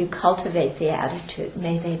have, you cultivate the attitude,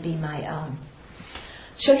 may they be my own.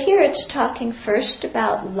 So here it's talking first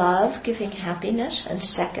about love, giving happiness, and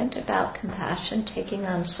second about compassion, taking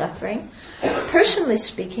on suffering. Personally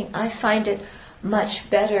speaking, I find it much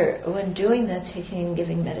better when doing the taking and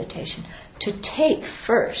giving meditation to take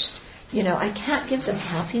first. I can't give them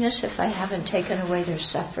happiness if I haven't taken away their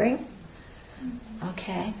suffering.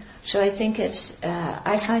 Okay? So I think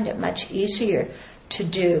I find it much easier to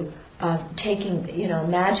do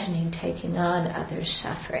imagining taking on others'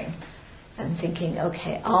 suffering and thinking,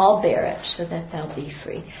 okay, I'll bear it so that they'll be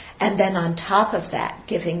free. And then on top of that,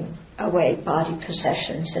 giving away body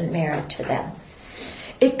possessions and merit to them.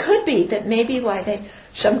 It could be that maybe why they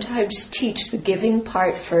sometimes teach the giving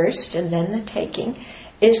part first and then the taking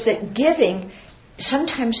is that giving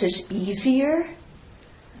sometimes is easier.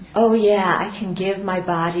 Oh yeah, I can give my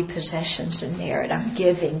body possessions and merit. I'm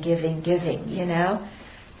giving,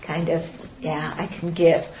 kind of, yeah, I can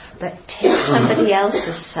give. But take somebody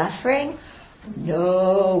else's suffering?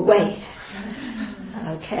 No way.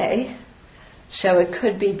 Okay? So it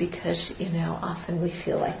could be because, often we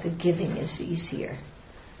feel like the giving is easier.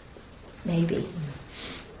 Maybe.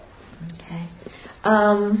 Okay.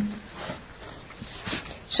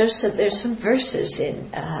 So there's some verses in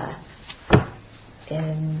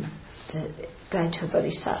the Gayatri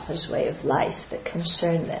Bodhisattva's way of life that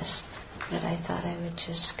concern this, that I thought I would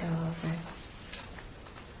just go over.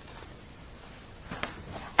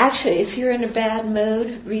 Actually, if you're in a bad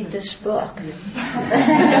mood, read this book.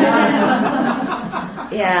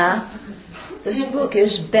 Yeah. This book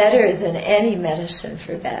is better than any medicine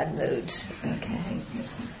for bad moods.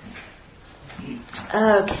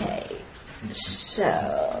 Okay.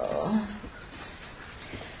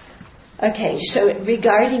 So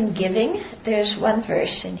regarding giving, there's one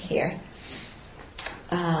verse in here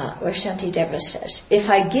where Shantideva says, if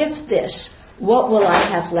I give this, what will I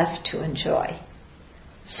have left to enjoy?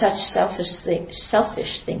 Such selfish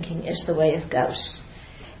thinking is the way of ghosts.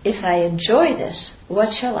 If I enjoy this,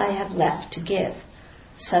 what shall I have left to give?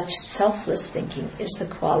 Such selfless thinking is the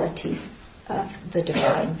quality of the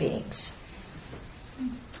divine beings.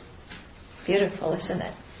 Beautiful, isn't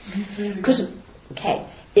it? Because,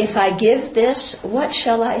 if I give this, what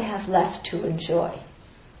shall I have left to enjoy?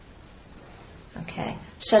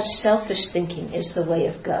 Such selfish thinking is the way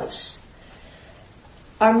of ghosts.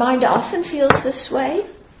 Our mind often feels this way.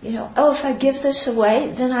 If I give this away,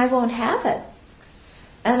 then I won't have it.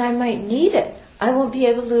 And I might need it. I won't be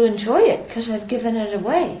able to enjoy it because I've given it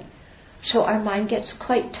away. So our mind gets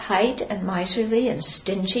quite tight and miserly and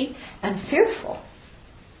stingy and fearful.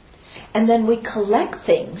 And then we collect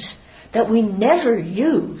things that we never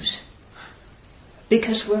use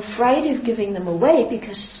because we're afraid of giving them away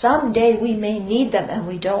because someday we may need them and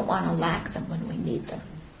we don't want to lack them when we need them.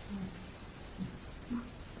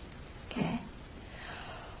 Okay?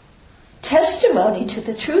 Testimony to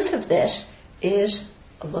the truth of this is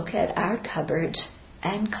look at our cupboards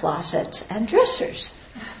and closets and dressers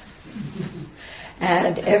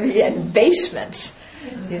and basements,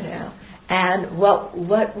 and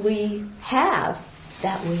what we have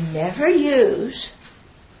that we never use,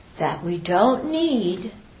 that we don't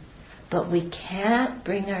need, but we can't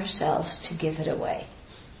bring ourselves to give it away.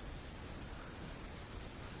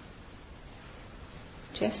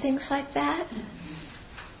 Do you have things like that?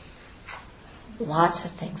 Lots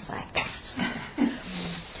of things like that.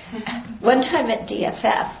 One time at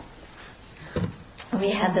DFF, we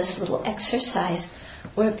had this little exercise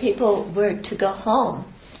where people were to go home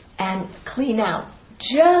and clean out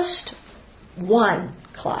just one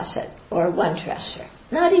closet or one dresser.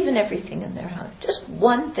 Not even everything in their home, just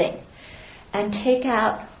one thing. And take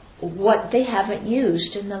out what they haven't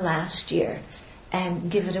used in the last year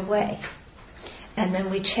and give it away. And then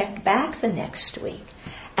we checked back the next week.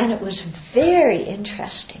 And it was very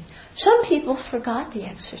interesting. Some people forgot the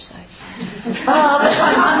exercise.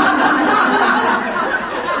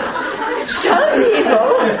 Some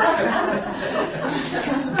people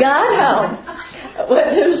got home.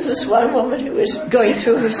 Well, there was this one woman who was going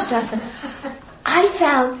through her stuff, and I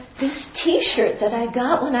found this T-shirt that I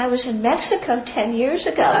got when I was in Mexico 10 years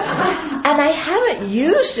ago. And I haven't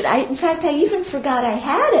used it. In fact, I even forgot I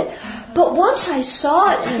had it. But once I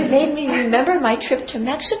saw it and it made me remember my trip to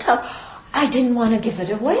Mexico, I didn't want to give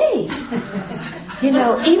it away.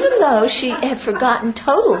 Even though she had forgotten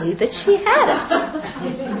totally that she had it.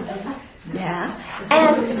 Yeah.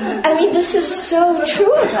 And, this is so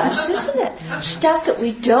true of us, isn't it? Stuff that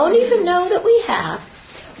we don't even know that we have.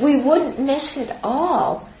 We wouldn't miss it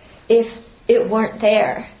all if it weren't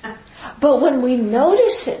there. But when we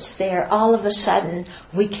notice it's there, all of a sudden,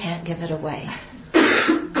 we can't give it away.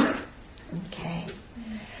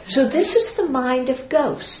 So this is the mind of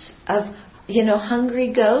ghosts, of, hungry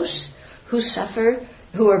ghosts who suffer,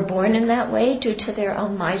 who are born in that way due to their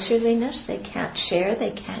own miserliness. They can't share,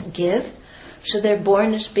 they can't give. So they're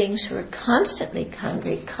born as beings who are constantly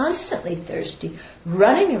hungry, constantly thirsty,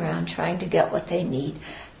 running around trying to get what they need,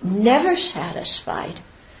 never satisfied.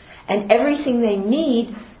 And everything they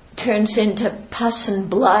need turns into pus and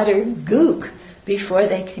blood or gook before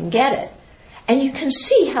they can get it. And you can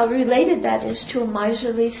see how related that is to a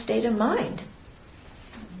miserly state of mind.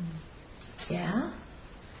 Yeah?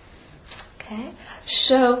 Okay?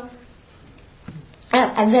 So,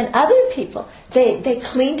 and then other people, they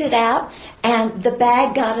cleaned it out, and the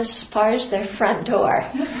bag got as far as their front door,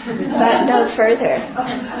 but no further.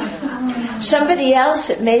 Somebody else,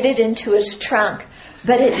 it made it into his trunk,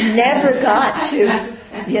 but it never got to,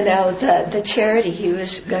 the charity he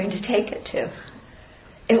was going to take it to.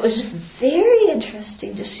 It was very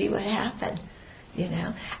interesting to see what happened,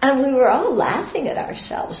 And we were all laughing at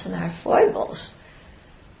ourselves and our foibles.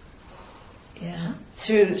 Yeah,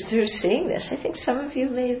 through seeing this. I think some of you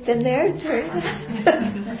may have been there during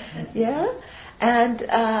that. Yeah, and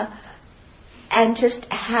just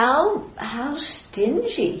how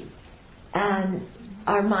stingy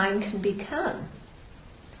our mind can become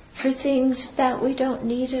for things that we don't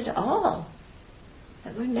need at all,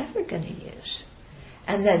 that we're never going to use.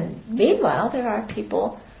 And then, meanwhile, there are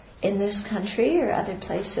people in this country or other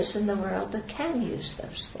places in the world that can use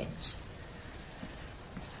those things.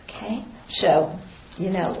 Okay? So,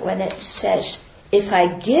 when it says, if I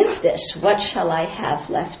give this, what shall I have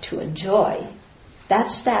left to enjoy?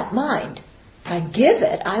 That's that mind. If I give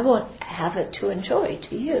it, I won't have it to enjoy,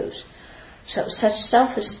 to use. So such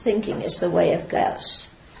selfish thinking is the way of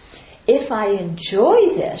ghosts. If I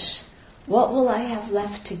enjoy this, what will I have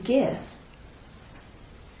left to give?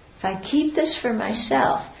 If I keep this for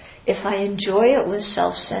myself, if I enjoy it with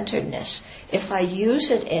self-centeredness, if I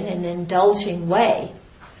use it in an indulging way,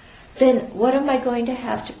 then what am I going to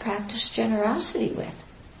have to practice generosity with?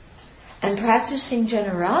 And practicing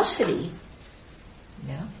generosity,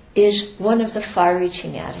 is one of the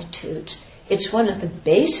far-reaching attitudes. It's one of the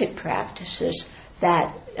basic practices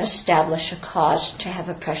that establish a cause to have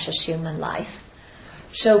a precious human life.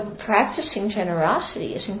 So practicing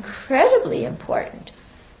generosity is incredibly important,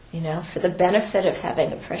 for the benefit of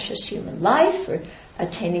having a precious human life or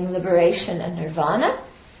attaining liberation and nirvana.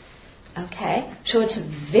 Okay? So it's a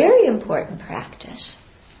very important practice.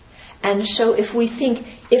 And so if we think,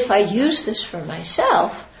 if I use this for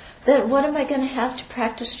myself, then what am I going to have to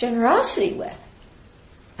practice generosity with?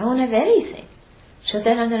 I won't have anything. So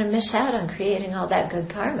then I'm going to miss out on creating all that good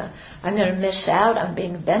karma. I'm going to miss out on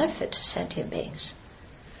being a benefit to sentient beings.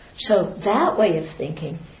 So that way of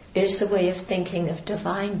thinking is the way of thinking of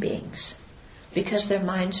divine beings. Because their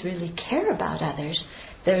minds really care about others.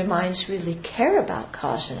 Their minds really care about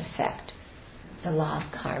cause and effect. The law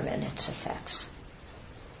of karma and its effects.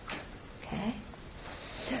 Okay?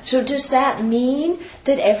 So does that mean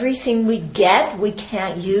that everything we get, we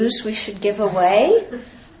can't use, we should give away?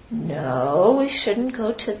 No, we shouldn't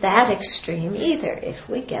go to that extreme either. If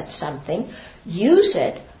we get something, use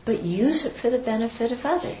it, but use it for the benefit of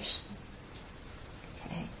others.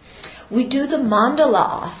 Okay. We do the mandala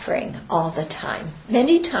offering all the time.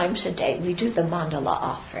 Many times a day we do the mandala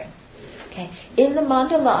offering. Okay. In the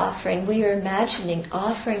mandala offering, we are imagining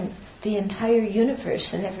offering the entire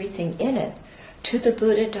universe and everything in it to the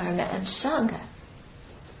Buddha, Dharma, and Sangha.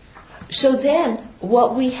 So then,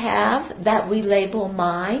 what we have that we label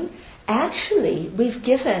mine, actually we've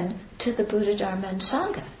given to the Buddha, Dharma, and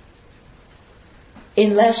Sangha.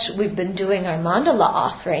 Unless we've been doing our mandala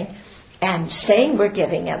offering and saying we're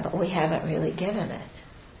giving it, but we haven't really given it.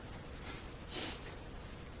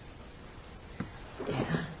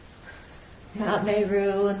 Yeah. Mount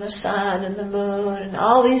Meru and the sun and the moon and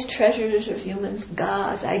all these treasures of humans,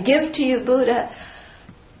 gods. I give to you, Buddha,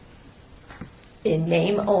 in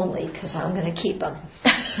name only, because I'm going to keep them.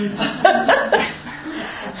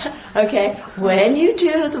 Okay, when you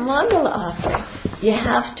do the mandala offering, you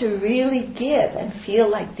have to really give and feel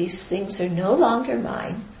like these things are no longer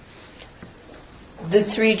mine. The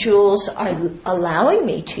 3 jewels are allowing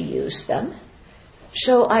me to use them.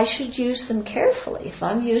 So I should use them carefully. If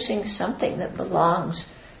I'm using something that belongs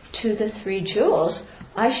to the 3 jewels,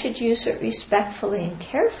 I should use it respectfully and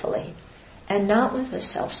carefully, and not with a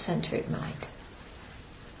self-centered mind.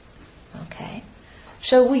 Okay?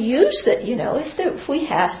 So we use that, if we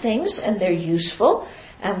have things and they're useful,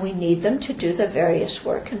 and we need them to do the various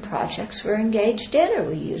work and projects we're engaged in, or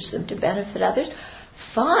we use them to benefit others,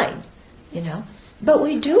 fine, But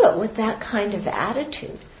we do it with that kind of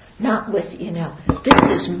attitude. Not with, this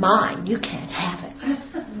is mine, you can't have it.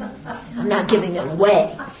 I'm not giving it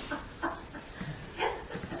away.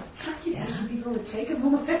 Yeah. People would take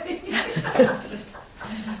them away.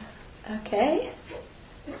 Okay?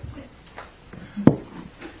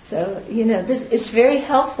 So, it's very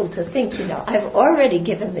helpful to think, I've already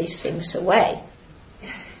given these things away.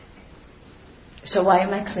 So why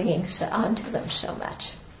am I clinging onto them so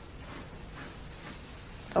much?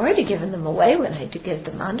 Already given them away when I did give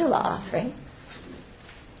the mandala offering.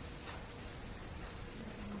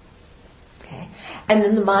 Okay. And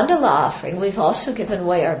in the mandala offering, we've also given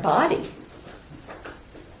away our body.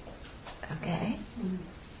 Okay.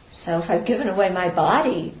 So if I've given away my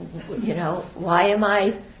body, why am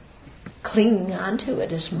I clinging onto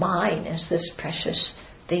it as mine, as this precious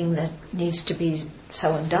thing that needs to be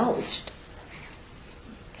so indulged?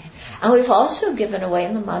 Okay. And we've also given away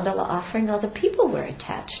in the mandala offering all the people we're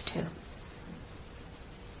attached to.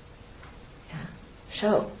 Yeah.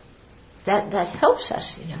 So that helps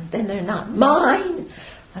us, Then they're not mine.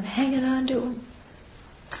 I'm hanging on to them.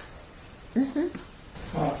 Mm-hmm.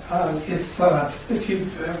 If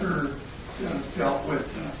you've ever dealt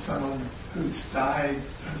with someone who's died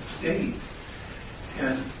in a state,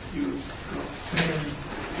 and you go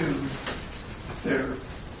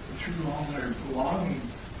through all their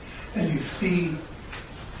belongings, and you see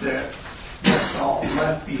that what's all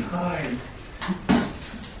left behind,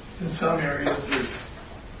 in some areas there's,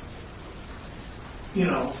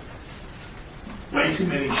 way too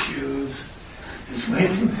many shoes, there's way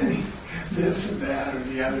too many this or that or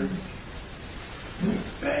the other,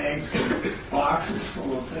 bags and boxes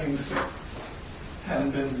full of things that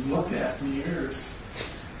haven't been looked at in years.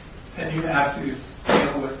 And you have to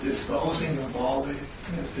deal with disposing of all the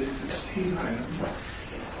estate items.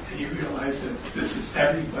 And you realize that this is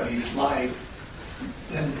everybody's life,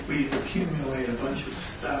 and we accumulate a bunch of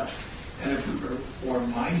stuff. And if we were more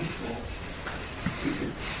mindful, we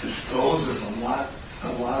could dispose of a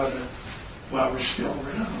lot of it while we're still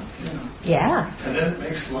around, Yeah. And then it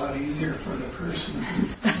makes it a lot easier for the person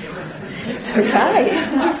who's given it.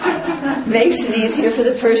 Right. Makes it easier for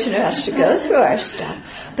the person who has to go through our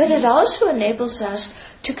stuff. But it also enables us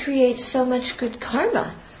to create so much good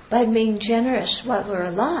karma by being generous while we're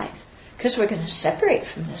alive. Because we're going to separate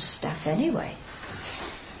from this stuff anyway.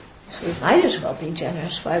 So we might as well be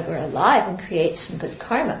generous while we're alive and create some good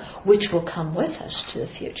karma, which will come with us to the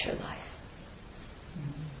future life.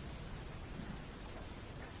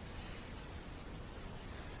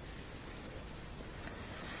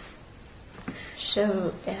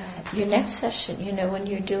 So your next session, when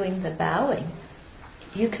you're doing the bowing,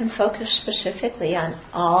 you can focus specifically on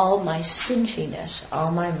all my stinginess,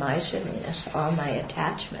 all my miserliness, all my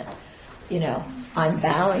attachment. I'm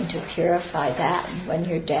bowing to purify that. And when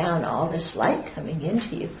you're down, all this light coming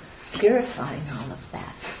into you, purifying all of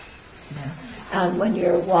that. When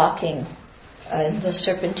you're walking, the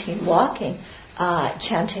serpentine walking,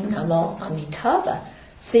 chanting Namo Amitabha,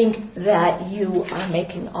 think that you are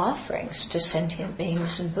making offerings to sentient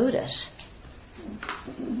beings and Buddhas.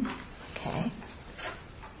 Okay?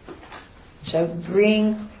 So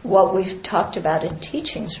bring what we've talked about in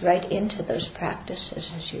teachings right into those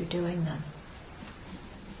practices as you're doing them.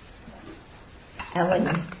 And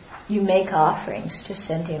when you make offerings to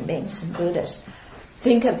sentient beings and Buddhas,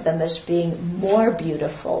 think of them as being more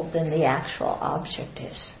beautiful than the actual object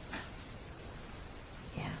is.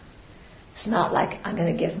 It's not like I'm going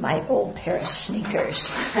to give my old pair of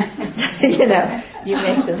sneakers. You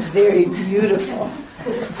make them very beautiful.